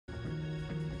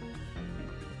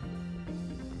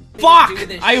Fuck! Do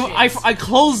this I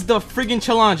closed the friggin'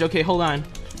 challenge. Okay, hold on.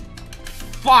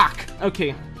 Fuck!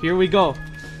 Okay, here we go.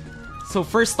 So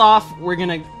first off, we're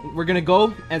gonna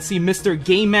go and see Mr.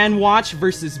 Game Man Watch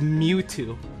versus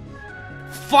Mewtwo.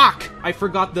 Fuck! I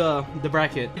forgot the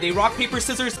bracket. They rock, paper,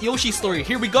 scissors, Yoshi story.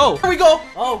 Here we go. Here we go.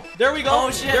 Oh, there we go.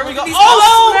 Oh shit! There we go. Look at these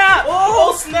Oh, guys. snap!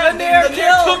 Oh snap! The Nair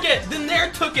kill. took it. The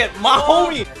Nair took it. My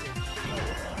homie.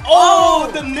 Oh,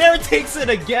 the Nair takes it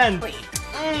again. Wait.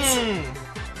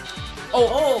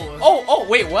 Oh,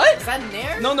 wait, what? Is that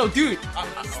Nair? No, dude.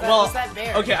 Was that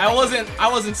Nair? Okay, I wasn't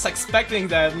expecting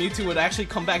that Mewtwo would actually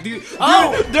come back, dude.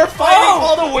 Oh! Dude, they're fighting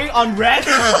all the way on red.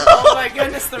 Oh my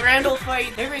goodness, the Randall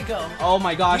fight. Here we go. Oh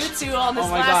my gosh. Mewtwo on his oh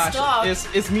my last gosh.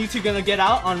 stop. Is Mewtwo gonna get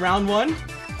out on round 1?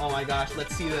 Oh my gosh,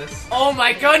 let's see this. Oh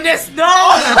my goodness, no!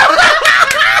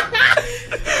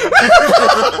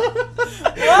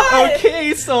 What?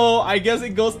 Okay, so I guess it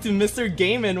goes to Mr.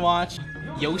 Game & Watch.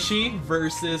 Yoshi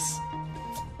versus...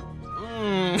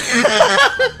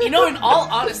 You know, in all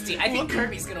honesty, I think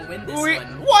Kirby's gonna win this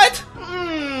one. What?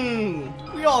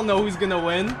 We all know who's gonna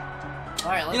win.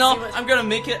 Alright, let's You know, see what...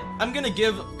 I'm gonna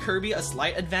give Kirby a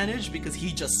slight advantage because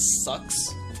he just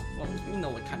sucks. Well, you know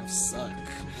what kind of suck.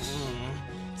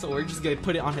 So we're just gonna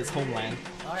put it on his homeland.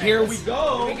 Alright, Here we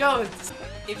go! Here we go!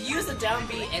 If you use the down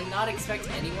B and not expect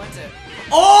anyone to...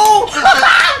 Oh!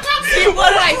 See, what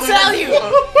did I tell you?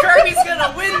 Kirby's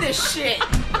gonna win this shit!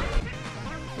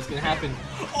 What's gonna happen?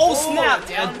 Oh, snap!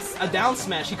 Down A down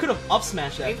smash. He could have up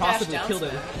smashed that. Wave Possibly dash killed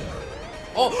down him. smash.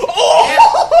 Oh!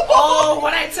 Oh,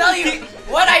 what I tell you?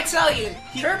 What I tell you?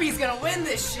 Kirby's gonna win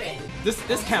this shit! This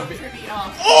can't be. Kirby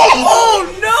off.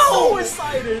 Oh no! So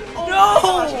excited! Oh No!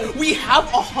 my gosh. We have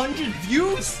 100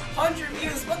 views. 100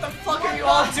 views, what the fuck are you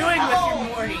all doing with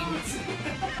your mornings?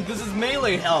 This is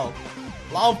Melee hell.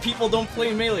 A lot of people don't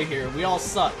play Melee here. We all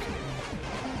suck.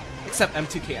 Except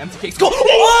M2K. M2K's go.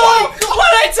 Oh! What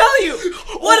did I tell you?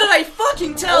 What did I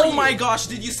fucking tell you? Oh my gosh,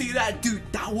 did you see that? Dude,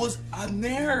 that was a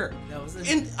Nair. That was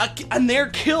a Nair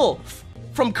kill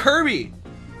from Kirby.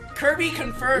 Kirby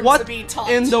confirmed What to be top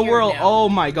in the tier world? now. Oh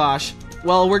my gosh.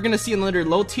 Well, we're gonna see another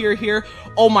low tier here.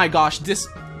 Oh my gosh, this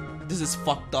is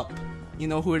fucked up. You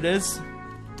know who it is?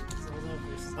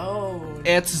 Oh.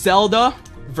 It's Zelda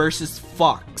versus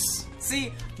Fox.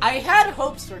 See, I had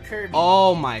hopes for Kirby.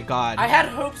 Oh my god. I had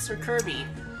hopes for Kirby,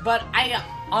 but I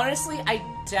honestly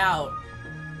doubt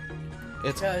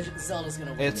Zelda's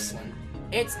gonna win this one.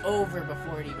 It's over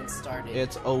before it even started.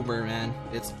 It's over, man.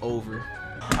 It's over.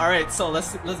 All right, so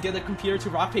let's get the computer to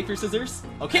rock paper scissors.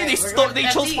 Okay, Alright, they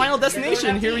we're chose going Final FD. We're going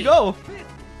Destination. Here we FD. go.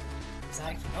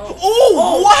 Exactly.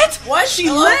 Oh, what? What? She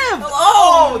Hello? lived.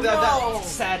 Hello? That No.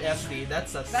 sad SD.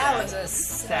 That's a That was a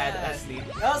sad SD.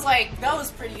 That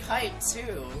was pretty hype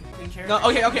too. No,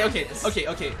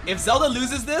 okay. If Zelda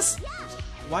loses this,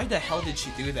 why the hell did she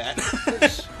do that?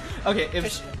 Okay,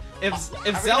 if Are we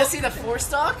Zelda gonna see the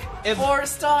 4-stock?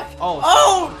 4-stock?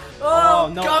 Oh.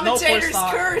 Oh, no commentator's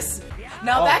 4-stock. curse!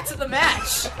 Now back to the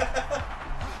match.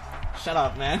 Shut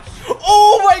up, man.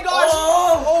 Oh my gosh!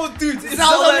 Oh, dude, is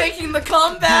Zelda making the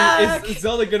comeback! Dude, is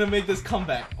Zelda gonna make this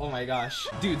comeback? Oh my gosh.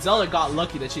 Dude, Zelda got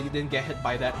lucky that she didn't get hit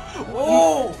by that.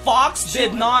 Oh! Fox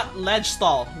did not ledge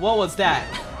stall. What was that?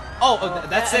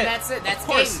 That's it. That's it. That's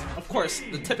game. Of course,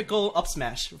 the typical up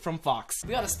smash from Fox.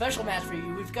 We got a special match for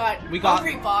you. We got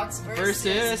Hungry Fox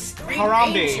versus Green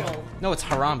Harambe. Angel. No, it's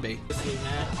Harambe.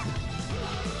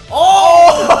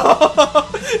 Oh!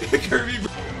 Kirby.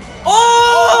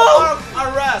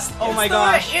 Oh! Arrest! Oh my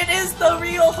gosh. It is the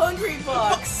real Hungry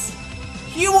Fox.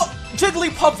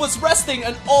 Jigglypuff was resting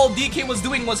and all DK was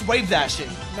doing was wave dashing.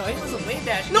 No, it wasn't wave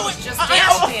dashing. No, it was just I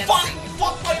dancing.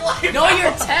 fuck my life. No,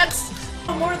 your text.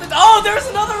 More than there's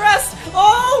another rest.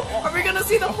 Oh, are we gonna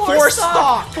see the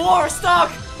 4-stock?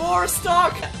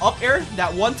 4-stock. Up air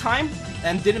that one time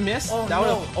and didn't miss. Oh, that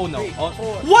no. would've- oh no. 3, 4.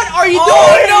 What are you doing?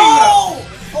 Oh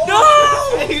no!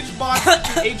 No!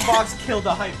 H-Box killed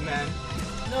the hype, man.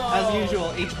 No. As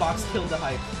usual, H-Box killed the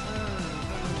hype.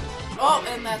 Oh,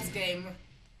 and that's game.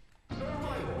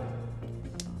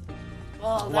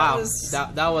 Well, Wow, that was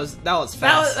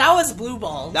fast. That was blue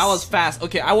balls. That was fast.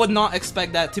 Okay, I would not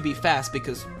expect that to be fast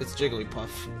because it's Jigglypuff.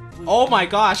 Oh my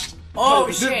gosh.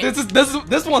 Oh shit.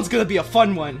 This one's gonna be a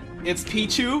fun one. It's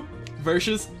Pichu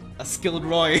versus a skilled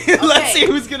Roy. Let's see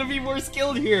who's gonna be more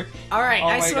skilled here. Alright, Oh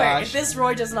I my swear, gosh. if this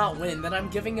Roy does not win, then I'm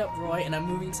giving up Roy and I'm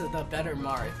moving to the better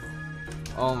Marth.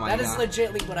 Oh my That god. is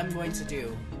legitly what I'm going to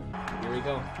do. Here we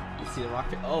go. You see the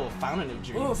rocket. Oh, Fountain of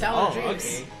Dreams. Ooh, Fountain of Dreams.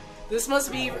 Okay. This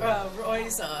must be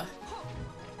Roy's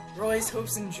Roy's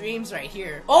hopes and dreams right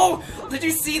here. Oh, did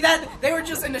you see that? They were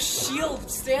just in a shield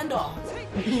standoff.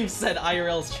 You said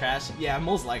IRL's trash. Yeah,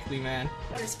 most likely, man.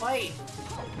 There's fight.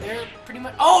 They're pretty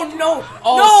much. Oh no!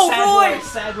 Oh, no, sad Roy! Roy!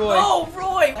 Sad Roy! No,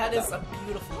 Roy! That is a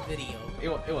beautiful video. It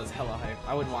was hella hype.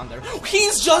 I wouldn't want there.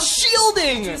 He's just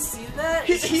shielding! Did you see that?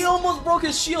 He almost broke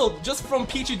his shield just from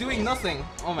Pichu doing nothing.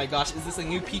 Oh my gosh, is this a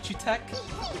new Pichu tech?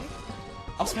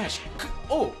 I'll smash.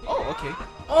 Oh, okay.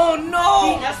 Oh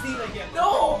no! He SD'd again.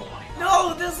 No!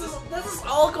 No, this is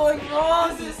all going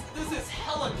wrong. This is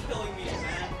hella killing me,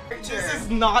 man. This is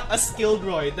not a skilled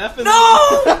Roy, definitely.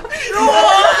 No!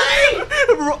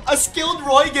 Roy! A skilled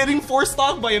Roy getting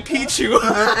 4-stock by a Pichu.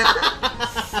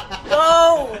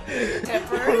 No!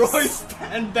 Tempers. Roy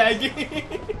sandbagging.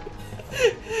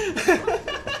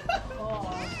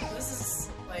 Oh, this is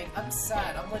like, I'm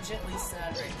sad. I'm legitly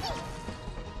sad right now.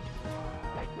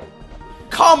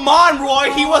 Come on,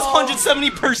 Roy! He was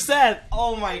 170%.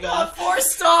 Oh my god. 4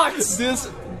 stocks.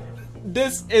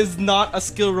 This is not a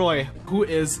skill Roy. Who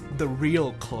is the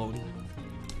real clone?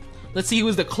 Let's see who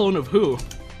is the clone of who.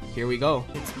 Here we go.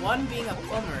 It's one being a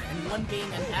plumber and one being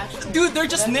an actual. Dude, they're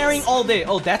just naring all day.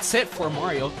 Oh, that's it for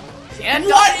Mario. And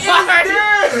What is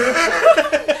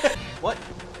this? What?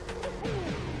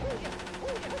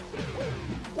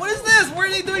 What is this? Where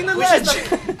are they doing the ledge?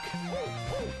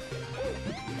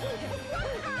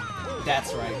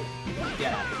 That's right.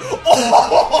 Yeah.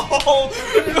 Oh!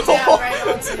 Dab right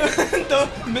onto it. The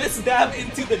misdab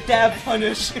into the dab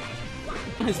punish.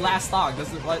 His last stock.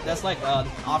 That's like an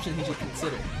option he should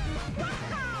consider.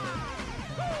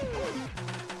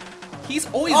 He's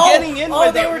always getting in. Oh,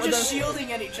 with they the, were with just the,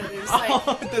 shielding at each other. It's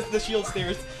like, the shield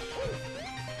stairs.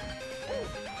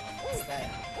 what's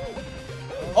that?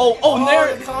 Oh, the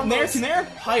nair combos. to nair?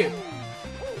 Hype.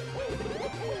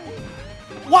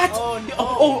 What? Oh, no.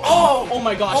 Oh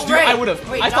my gosh, Oh, dude, right. I would have.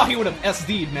 Wait, I Doc- thought he would have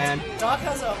SD'd, man. Doc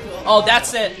has a. Oh,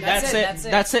 that's it. That's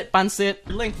it. Pansit.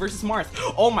 Link versus Marth.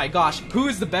 Oh my gosh, who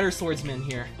is the better swordsman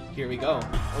here? Here we go.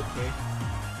 Okay.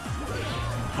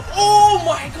 Oh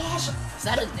my gosh! Was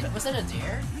that a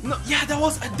dare? No, yeah, that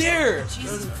was a dare.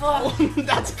 Jesus fuck.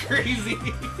 That's crazy.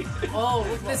 Oh,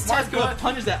 look at this Marth tech could have book.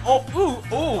 punished that. Hug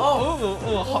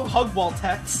wall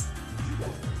text.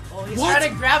 Oh, he's What? trying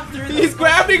to grab through the. He's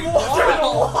grabbing water the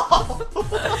wall.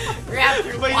 Grab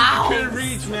through. But Wow. he couldn't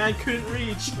reach, man. Couldn't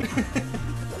reach.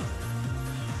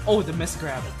 Oh, the miss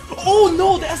grab. Oh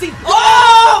no, the SD.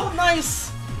 Oh,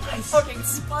 nice. Nice. Fucking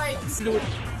spikes. Do it.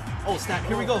 Oh snap!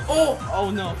 Here we go. Oh. Oh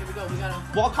no. Here we go. We gotta.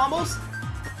 Wall combos.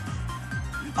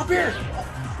 Up air.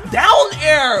 Down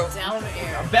air. Down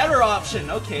air. Better option.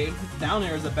 Okay, down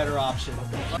air is a better option.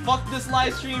 Fuck this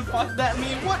live stream. Fuck that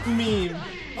meme. What meme?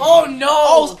 Oh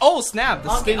no. Oh snap!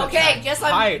 The spin Okay, attack. guess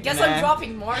Hype, I'm man.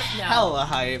 dropping Marth now. Hella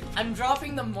hype. I'm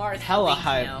dropping the Marth. Hella Link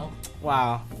hype. now.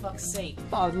 Wow. Fuck's sake.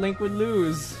 Thought Link would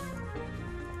lose.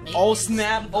 Oh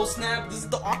snap! Oh snap! This is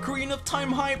the Ocarina of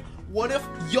Time hype. What if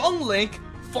young Link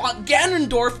fought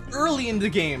Ganondorf early in the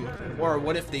game? Or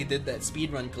what if they did that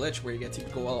speedrun glitch where you get to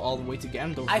go all the way to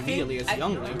Ganondorf immediately as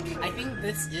young Link? I think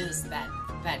this is that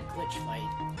glitch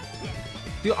fight.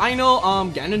 Dude, I know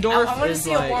Ganondorf I want to is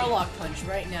see like... a Warlock punch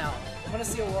right now. I want to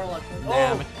see a Warlock punch.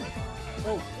 Damn.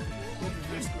 Oh. Good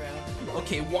reverse grab.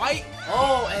 Okay, why?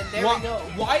 Oh, and there we go.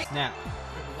 Why? Snap.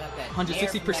 We got that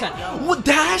 160%. air What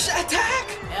dash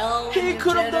attack? L He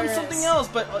could have done generous. something else,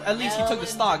 but at least he took the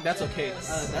stock. That's okay.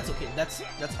 Yes. That's okay. That's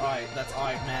alright. That's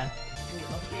alright, man.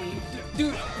 Okay.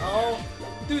 Dude, Oh,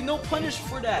 dude, no punish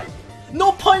for that.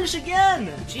 No punish again.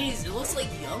 jeez, it looks like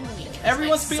Young Link. has,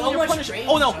 Everyone's like, feeling so your much punish. range.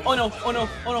 Oh no! Oh no! Oh no!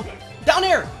 Oh no! Down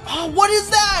air! Oh, what is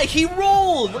that? He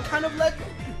rolled. What kind of leg?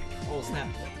 Oh snap!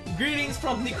 Greetings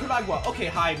from Nicaragua. Okay,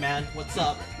 hi man. What's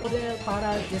up?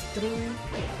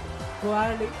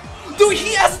 Dude,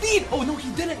 he SD'd! Oh no, he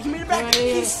didn't. He made it back.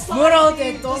 He sucked. Muro This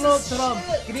de is Donald shit. Trump.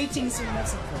 Greetings from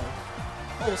Mexico.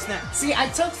 Oh snap! See, I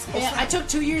took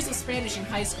 2 years of Spanish in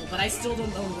high school, but I still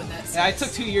don't know what that says. Yeah, I took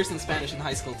 2 years in Spanish in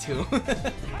high school too.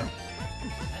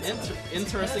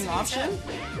 Interesting option.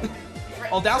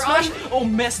 Oh, down smash! Oh,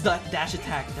 missed the dash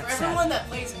attack. For That's everyone sad. that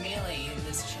plays Melee in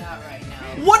this chat right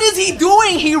now. What is he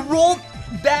doing? He rolled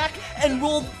back and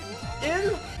rolled in.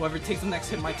 Whoever takes the next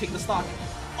hit might take the stock.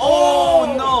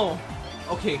 Oh no!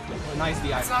 Okay, nice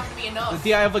DI. It's not gonna be enough. The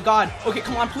DI of a god. Okay,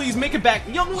 come on, please make it back.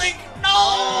 Young Link!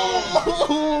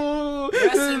 No!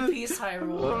 Rest in peace,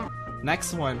 Hyrule.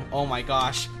 Next one. Oh my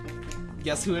gosh.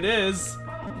 Guess who it is?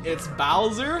 It's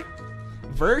Bowser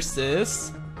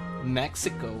versus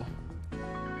Mexico.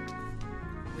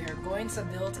 We are going to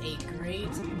build a great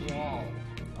wall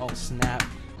Oh snap.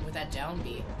 with that down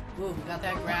B. Ooh, we got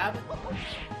that grab.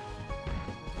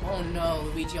 Oh no,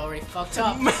 Luigi already fucked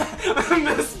up.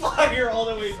 Misfire all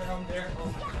the way down there. Oh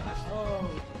my gosh. Oh.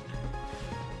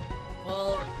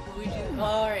 Well, Luigi.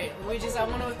 Alright, Luigi's at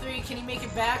 103. Can he make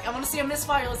it back? I want to see a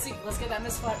misfire. Let's see. Let's get that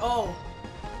misfire. Oh.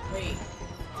 Wait.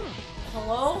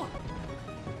 Hello?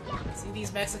 See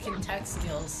these Mexican tech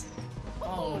skills.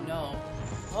 Oh no.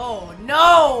 Oh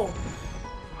no!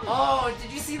 Oh,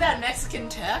 did you see that Mexican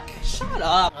tech? Shut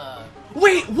up.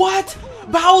 Wait, what?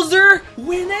 Bowser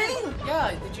winning?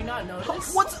 Yeah, did you not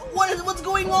notice? What's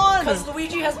going on? Because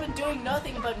Luigi has been doing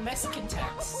nothing but Mexican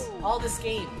techs all this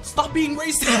game. Stop being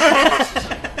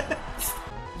racist.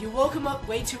 You woke him up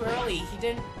way too early. He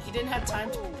didn't have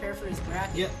time to prepare for his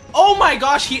bracket. Yeah. Oh my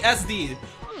gosh, he SD'd.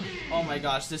 Oh my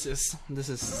gosh, this is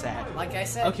sad. Like I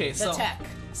said, okay, the tech.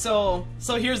 So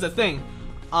here's the thing.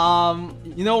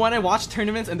 You know, when I watch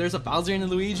tournaments and there's a Bowser and a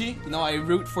Luigi, you know, I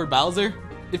root for Bowser.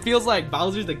 It feels like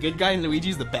Bowser's the good guy and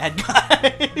Luigi's the bad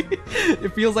guy.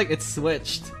 It feels like it's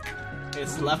switched.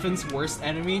 It's Leffen's worst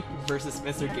enemy versus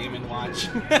Mr. Game & Watch.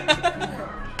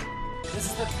 This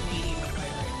is the Canadian fight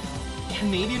right now.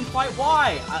 Canadian fight?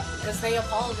 Why? Because they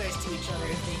apologize to each other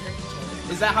if they hurt each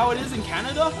other. Is that how it is in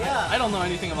Canada? Yeah. I don't know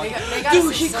anything about that. Dude,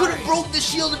 Dude, he could have broke the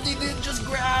shield if they didn't just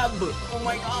grab. Oh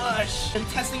my gosh. I'm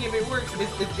testing if it works.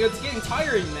 It's getting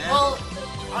tiring, man. Well,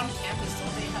 on campus,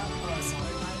 don't they have a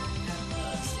solid line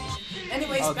at the station?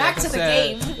 Anyways, Oh, back to the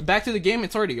game. Back to the game.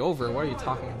 It's already over. What are you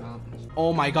talking about?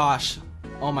 Oh my gosh.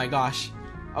 Oh my gosh.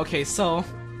 Okay, so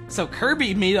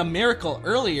Kirby made a miracle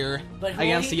earlier But will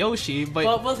against he- Yoshi,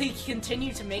 But will he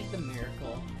continue to make the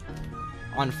miracle?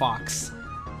 on Fox.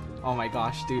 Oh my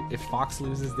gosh, dude! If Fox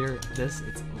loses this,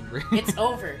 it's over. It's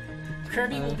over.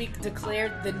 Kirby will be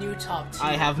declared the new top 2.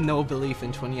 I have no belief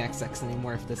in 20XX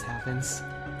anymore if this happens.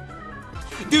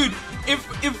 Dude, if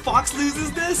Fox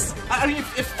loses this, I mean,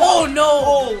 if Oh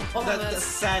no! oh, that's that's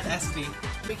sad SD.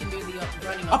 We can do the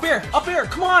running Up air,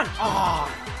 come on!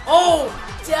 Ah, Oh!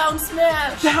 Down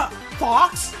smash! that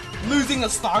Fox losing a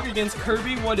stock against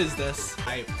Kirby. What is this?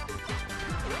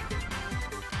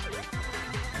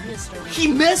 He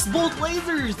missed both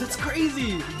lasers. That's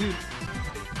crazy, dude.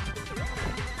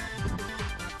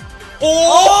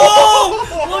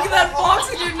 Oh! Look at that Fox!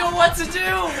 He didn't know what to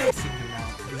do!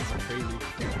 This is crazy.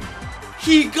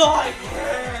 He got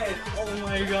hit! Oh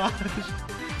my gosh.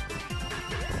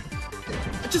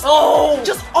 Just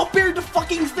up air the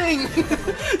fucking thing!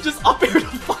 Just up air the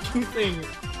fucking thing!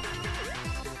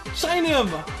 Shine him!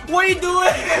 What are you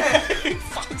doing?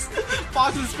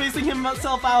 Fox is spacing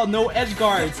himself out, no edge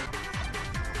guards.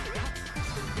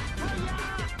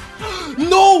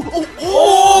 No!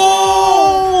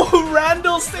 Oh!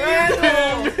 Randall saved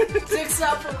him! 6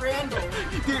 out for Randall.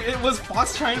 Dude, it was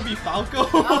Fox trying to be Falco.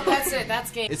 Oh, that's it.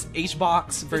 That's game. It's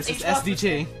HBox versus HBox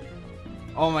SDJ.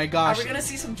 Oh my Are gosh. we gonna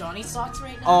see some Johnny stocks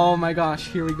right now? Oh my gosh,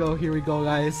 here we go,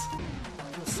 guys.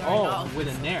 Starting Oh, off with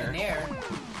a nair. Nair.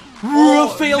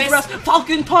 Failed missed. ref.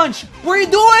 Falcon punch! What are you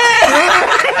doing?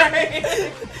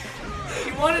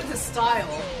 He wanted the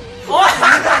style.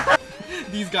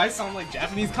 These guys sound like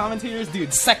Japanese commentators? Dude,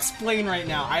 sexplain right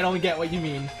now. I don't get what you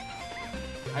mean.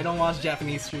 I don't watch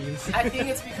Japanese streams. I think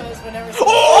it's because whenever.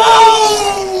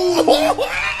 Oh!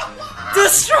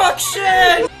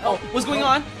 Destruction! Oh, what's going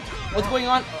on? What's going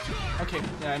on? Okay,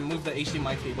 yeah, I moved the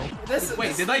HDMI cable.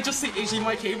 Wait, did I just say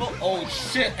HDMI cable? Oh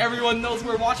shit, everyone knows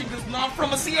we're watching this not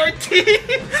from a CRT!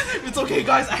 It's okay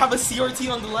guys, I have a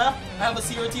CRT on the left.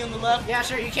 Yeah,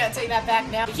 sure, you can't take that back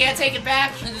now. You can't take it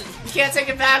back. You can't take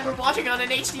it back. We're watching on an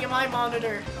HDMI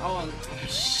monitor. Oh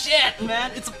shit,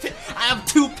 man! I have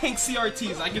 2 pink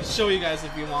CRTs. I can show you guys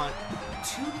if you want.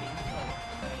 2 people.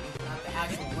 Not the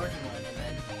actual working one, and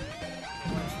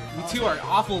then. You 2 are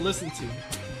awful to listen to.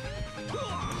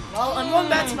 Well, I'm going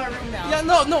back to my room now. Yeah,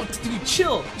 no, dude,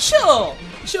 chill. Well,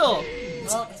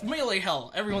 It's melee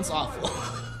hell. Everyone's awful.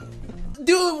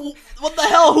 Dude, what the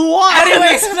hell? Who won?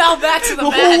 anyways, now back to the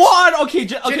match. Who won? Okay,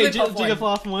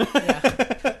 Jigglypuff won.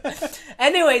 Jigglypuff won.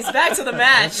 Anyways, back to the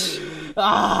match.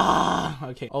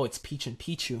 Okay. Oh, it's Peach and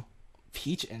Pichu.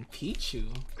 Peach and Pichu.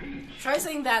 Try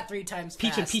saying that 3 times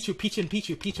Peach and fast. Pichu, Peach and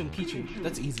Pichu, Peach and Pichu.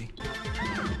 That's easy.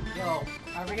 Yo,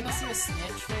 are we gonna see a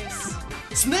snitch face?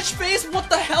 Snitch face? What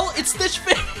the hell? It's Snitch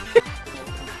face.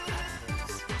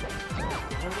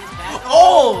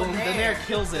 Oh, the Nair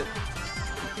kills it.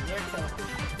 Nair kill.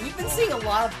 We've been seeing a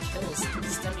lot of kills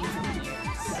stemming from the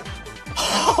Nairs.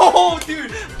 Oh,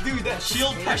 dude, that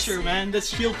shield pressure, man. That's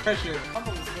shield pressure.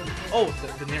 Oh,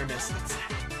 the Nair missed.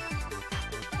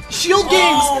 Shield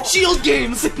games! Oh! Shield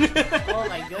games! Oh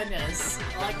my goodness.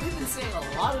 Like, we've been seeing a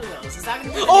lot of those. Is that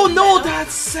gonna be the Oh new no, meta?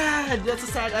 that's sad. That's a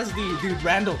sad SD. Dude,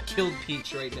 Randall killed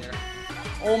Peach right there.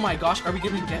 Oh my gosh, are we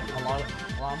gonna get a lot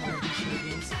more of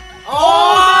these games?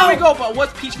 Oh, there we go. But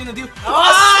what's Peach gonna do? A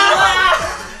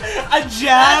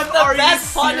jab? Are you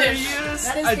serious?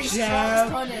 That is a the jab?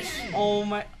 strongest punish. Oh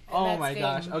my. Oh that my thing.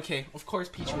 gosh. Okay, of course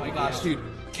Peach. Oh my gosh, dude.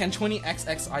 Can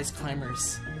 20XX Ice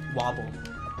Climbers wobble?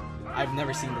 I've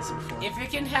never seen this before. If it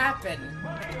can happen,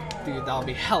 Dude, that'll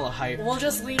be hella hype. we'll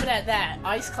just leave it at that.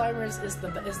 Ice Climbers is the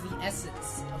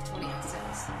essence of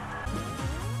 20XX.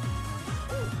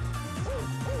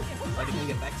 Are they gonna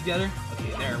get back together?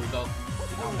 Okay, there we go.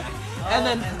 Now I'm back. Oh, And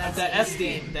then and that's the the SD.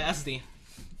 game. The SD.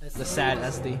 That's The sad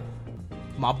SD.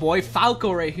 My boy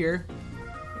Falco right here.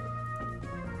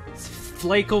 It's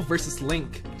Flaco versus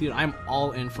Link. Dude, I'm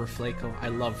all in for Flaco. I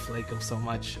love Flaco so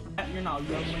much. You're not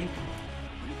young Link.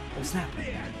 Oh snap.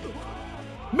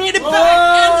 Made it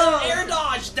back! And an air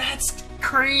dodge! That's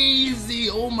crazy!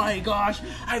 Oh my gosh.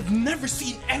 I've never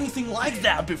seen anything like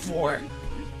that before.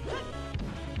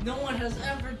 No one has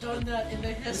ever done that in the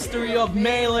History of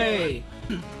Melee!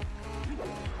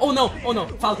 Oh no,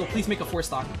 Falco, please make a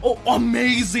 4-stock. Oh,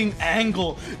 amazing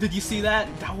angle! Did you see that?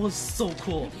 That was so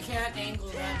cool. You can't angle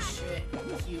that shit,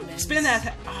 humans. Spin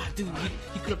that. Ah, dude,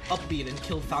 he could have upbeat and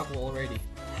killed Falco already.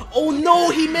 Oh no,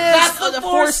 he missed! That's the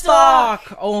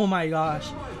 4-stock! Oh my gosh.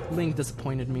 Link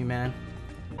disappointed me, man.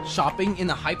 Shopping in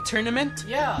a hype tournament?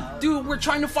 Yeah. Dude, we're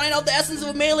trying to find out the essence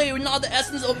of Melee, not the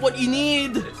essence of what you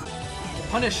need!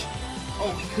 Punish. Oh,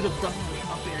 he could have done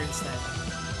the up air instead.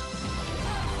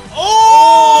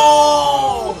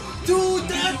 Oh! Dude,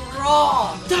 that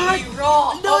raw.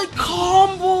 that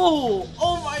combo!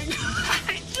 Oh my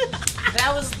god!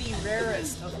 That was the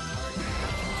rarest of the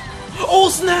party. Oh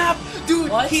snap! Dude,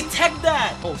 What? he teched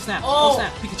that! Oh snap, Oh. oh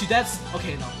snap. Pikachu, that's...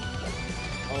 Okay, no.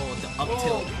 Oh, the up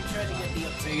tilt. I'm trying to get the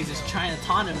up So he's just trying to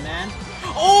taunt him, man.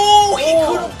 Oh, he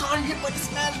Oh. could have gotten hit by the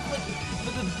smash, but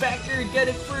the back air get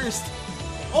it first.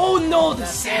 Oh no, the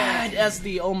That's sad it.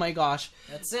 SD. Oh my gosh.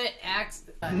 That's it.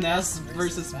 Ness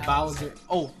versus Bowser.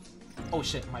 Oh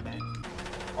shit, my bad.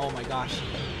 Oh my gosh,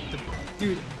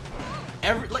 dude.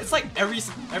 It's like every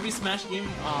Smash game.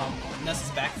 Ness's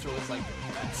back throw is like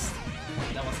the best.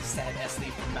 That was a sad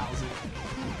SD from Bowser.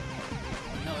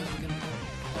 No, that was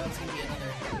gonna be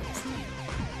another SD.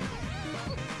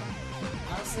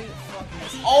 Honestly, fuck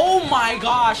this. Oh my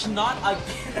gosh, not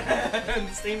again.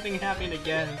 Same thing happened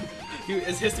again. Dude,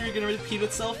 is history gonna repeat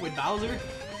itself with Bowser?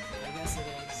 I guess it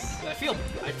is.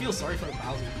 I feel sorry for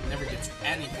Bowser. He never gets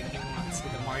anything he wants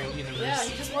in the Mario universe. Yeah,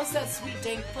 he just wants that sweet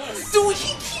dank puss. Dude,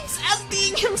 he keeps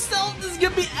SDing himself. This is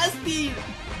gonna be SD.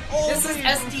 Oh, This is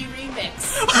man. SD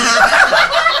Remix.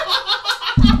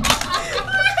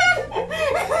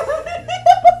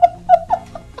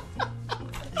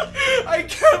 I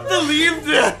can't believe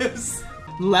this.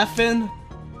 Leffen,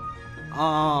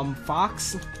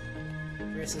 Fox.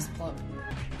 Versus Plump.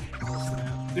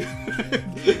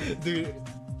 dude,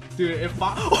 if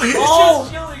Fox. Oh, he's Oh!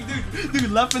 just chilling, dude.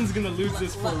 Dude, Leffen's gonna lose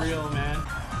this for real, man.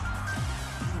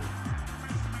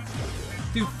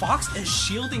 Dude, Fox is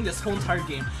shielding this whole entire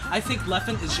game. I think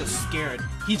Leffen is just scared.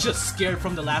 He's just scared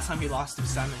from the last time he lost to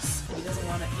Samus. He doesn't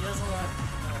want it. He doesn't want it.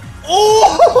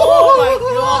 Oh! Oh my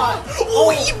god! Oh,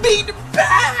 he made it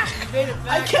back! He made it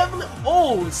I back. can't believe.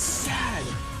 Oh, sad.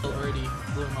 Already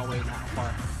blew my way that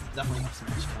far. Definitely not so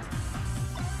much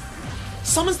time.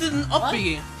 Summons did an up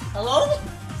B. Hello?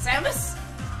 Samus?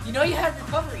 You know you had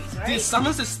recoveries, right? Dude,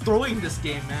 Summons is throwing this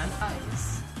game, man.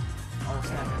 Nice. Oh,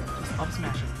 snap. Just up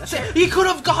smashing. That's it. He could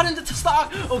have gotten into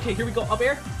stock. Okay, here we go. Up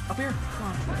air. Up air. Come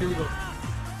on. Here we go.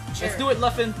 Let's do it,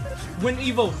 Leffen. Win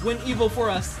Evo. Win Evo for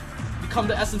us. Become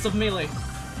the essence of Melee.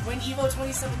 Win Evo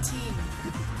 2017.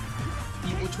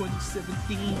 Evo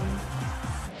 2017.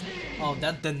 Oh,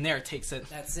 that the Nair takes it.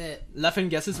 That's it. Leffen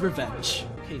gets his revenge.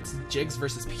 Okay, it's Jigs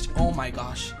versus Peach. Oh my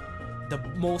gosh. The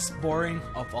most boring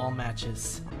of all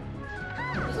matches.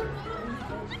 Does it only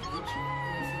go Peach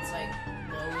if it's like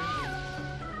low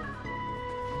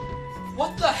in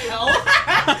What the hell?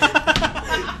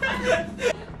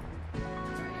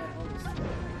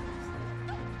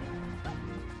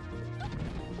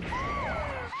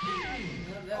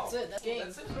 That's it. That's game.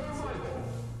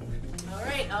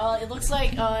 Alright, it looks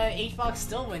like HBox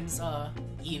still wins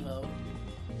Evo.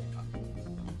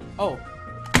 Oh.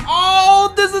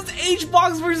 Oh, this is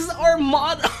HBox versus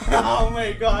Armada. Oh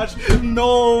my gosh.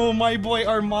 No, my boy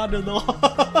Armada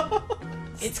though.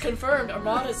 It's confirmed,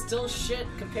 Armada is still shit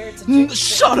compared to Jinx.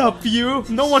 Shut up, you.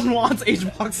 No one wants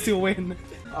HBox to win.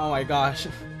 Oh my gosh.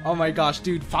 Oh my gosh,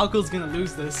 dude. Falco's gonna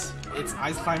lose this. It's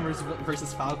Ice Climbers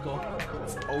versus Falco.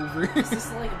 It's over. Is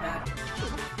this like a match?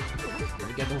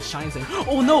 Gotta get those shines in.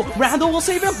 Oh no! Randall will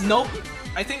save him? Nope.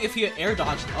 I think if he had air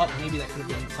dodged up, maybe that could have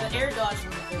been The something. air dodge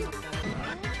would have been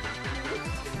better.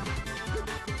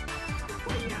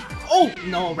 Oh!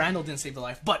 No, Randall didn't save the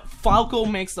life, but Falco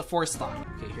makes the 4-star.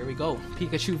 Okay, here we go.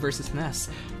 Pikachu versus Ness.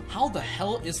 How the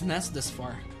hell is Ness this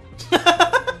far?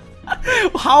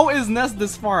 How is Ness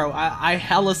this far? I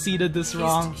hella seeded this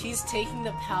wrong. He's taking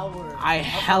the power. I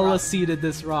hella seeded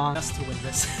this wrong. Just to win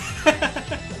this.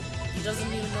 He doesn't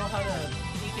even know how to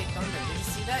PK Thunder. Did you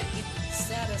see that? He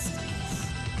status.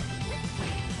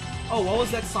 Oh, what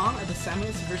was that song at the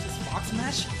Samus versus Fox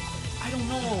match? I don't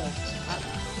know.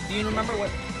 Do you remember what?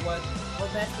 What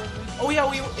match were we? Oh yeah,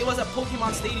 it was at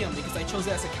Pokemon Stadium because I chose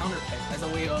it as a counter pick as a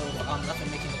way of nothing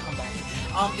making a comeback.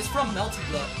 It's from Melty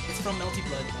Blood.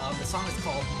 The song is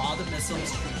called Mother Missile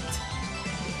Street.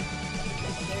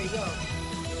 There you go.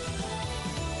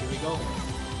 Here we go.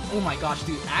 Oh my gosh,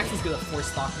 dude, Axe is gonna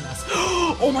 4-stock Ness.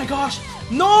 Oh my gosh,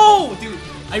 no, dude.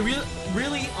 I really,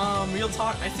 real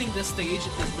talk. I think this stage is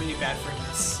really bad for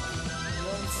Ness. You know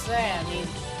what I'm saying? I mean,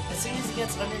 as soon as he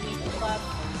gets underneath the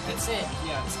platform, that's it.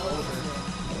 Yeah, it's over.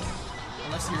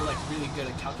 Unless you're like really good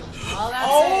at calculating.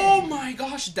 Oh, my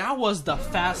gosh, that was the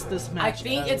fastest match. I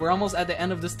think we're almost at the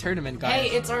end of this tournament, guys. Hey,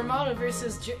 it's Armada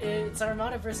versus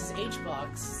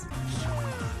HBox.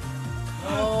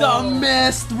 The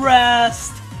missed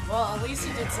rest. Well, at least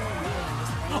he did something good.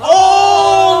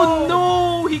 Oh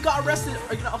no, he got arrested.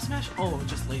 Are you gonna up smash? Oh,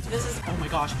 just lazy. Oh my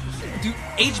gosh, dude,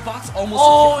 HBox almost.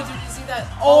 Oh, did you see that?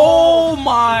 Oh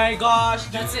my gosh,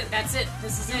 dude. That's it.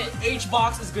 This is it.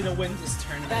 HBox is gonna win this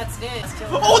tournament. That's it.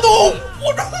 Oh no!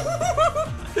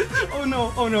 Oh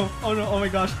no! Oh no! Oh no! Oh my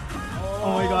gosh!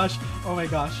 Oh my gosh! Oh my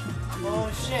gosh! Oh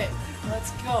shit!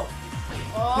 Let's go!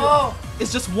 Oh!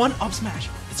 It's just one up smash.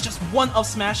 It's just one up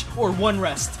smash or one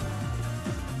rest.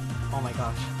 Oh my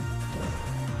gosh!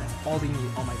 That's all they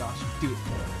need. Oh my gosh, dude!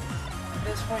 At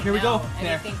this point here we go.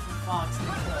 Anything from Fox can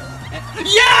kill.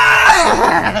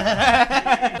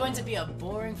 Yeah! It's going to be a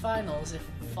boring finals if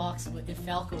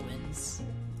Falco wins.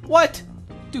 What?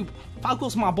 Dude,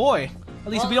 Falco's my boy.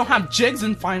 At least we don't have Jigs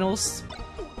in finals.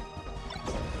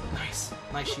 Nice.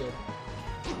 Nice shield.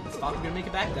 Is Falco gonna make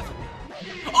it back? Definitely.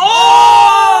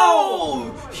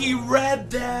 Oh! He read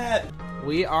that!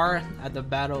 We are at the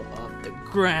battle of the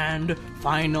Grand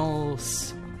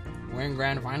Finals. We're in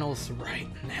Grand Finals right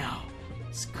now.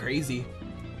 It's crazy.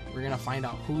 We're gonna find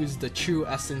out who is the true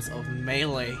essence of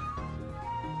Melee.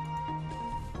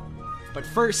 But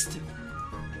first,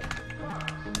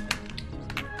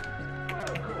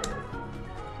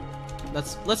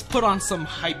 let's put on some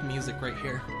hype music right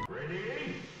here.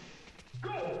 Ready,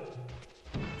 go!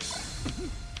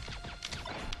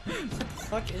 What the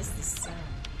fuck is this sound?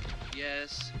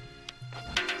 Yes.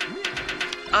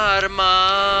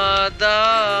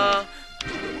 Armada.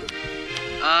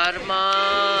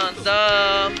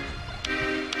 Armada.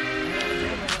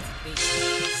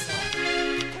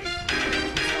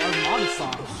 Armada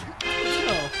song. Yo,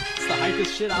 it's the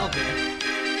hypest shit out there.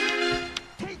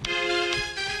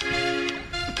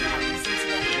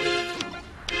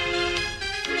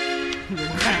 Your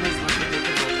grandma's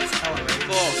unpredictable as hell, right?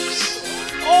 Fox.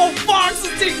 Oh, Fox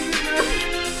is taking it there!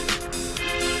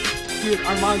 Dude,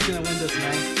 Armada's gonna win this,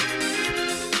 man.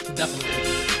 Definitely.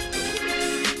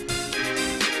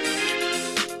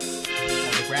 Oh,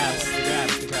 the grabs.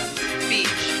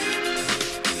 Peach.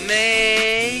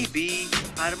 Maybe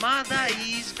Armada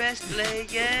is best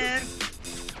player.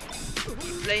 He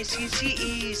plays since he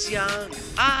is young.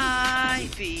 I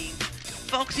think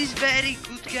Fox is very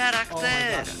good character. Oh my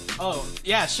gosh. Oh,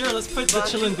 yeah, sure, let's put the But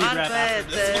chillin' you dude are rap after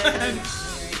this better. one.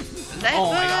 Never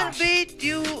Oh my gosh. beat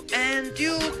you and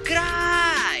you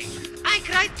cry. I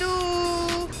cry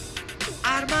too.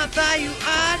 Armada, you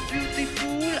are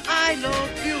beautiful. I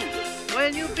love you.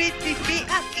 When you beat me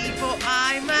at Evo,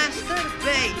 I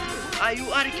masturbate.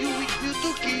 You argue with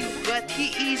Mewtwo King, but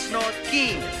he is not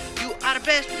king. You are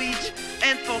best bitch,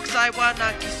 and Fox, I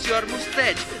wanna kiss your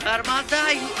mustache.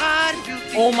 Armada, you are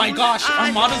beautiful. Oh my gosh, I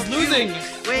Armada's love losing you.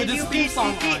 with When his you theme beat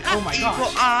song me on. at Oh my Evo,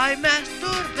 gosh. I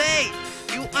masturbate.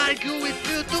 You argue with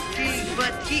Mewtwo King,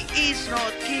 but he is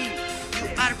not king. You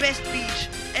are best bitch,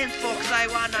 and Fox, I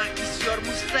wanna kiss your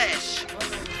mustache.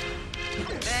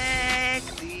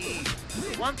 Becky,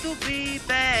 want to be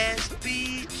best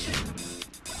bitch,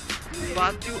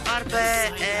 but you are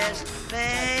best,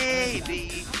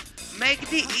 baby. Make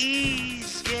the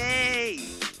is gay,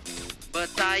 but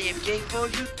I am gay for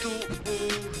you too.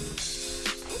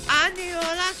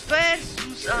 Aniolas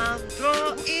versus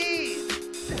Android.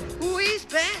 Who is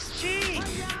best chick?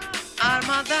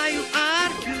 Armada, you are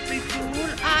beautiful.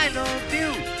 I love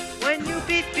you. When you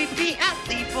beat me at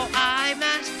Evo, I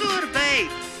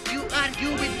masturbate. You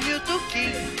argue with Mewtwo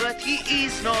King, but he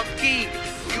is not king.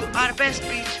 You are best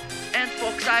bitch, and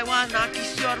Fox, I wanna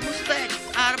kiss your mustache.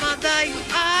 Armada, you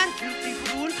are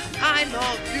beautiful, I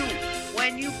love you.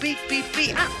 When you big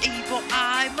pee are evil,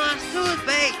 I must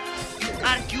obey. You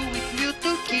argue with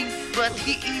Mewtwo King, but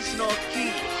he is not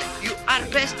king. You are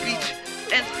best bitch,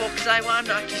 and Fox, I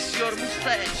wanna kiss your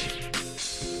mustache.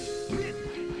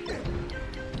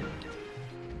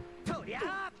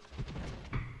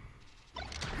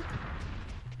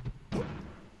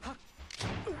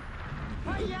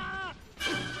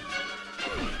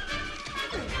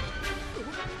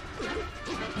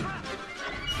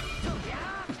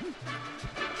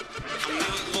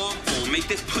 Make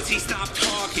this pussy stop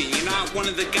talking. You're not one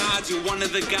of the gods, you're one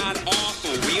of the god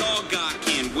awful. We all got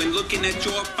kin. When looking at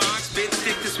your fox, bitch,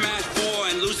 stick to smash 4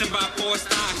 and losing by 4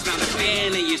 stocks. Not a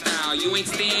fan of your style, you ain't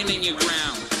standing your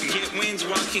ground. You get wins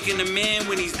while kicking a man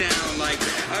when he's down. Like,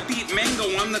 I beat Mango,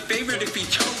 I'm the favorite if he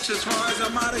chokes. As far as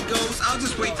Armada goes, I'll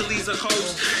just wait till he's a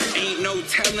host. Ain't no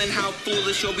telling how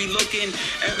foolish you'll be looking.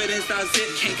 Evidence I zip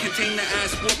can't contain the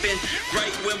ass whooping.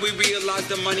 Right when we realize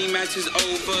the money match is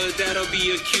over, that'll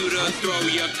be a cue to throw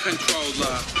your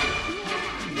controller.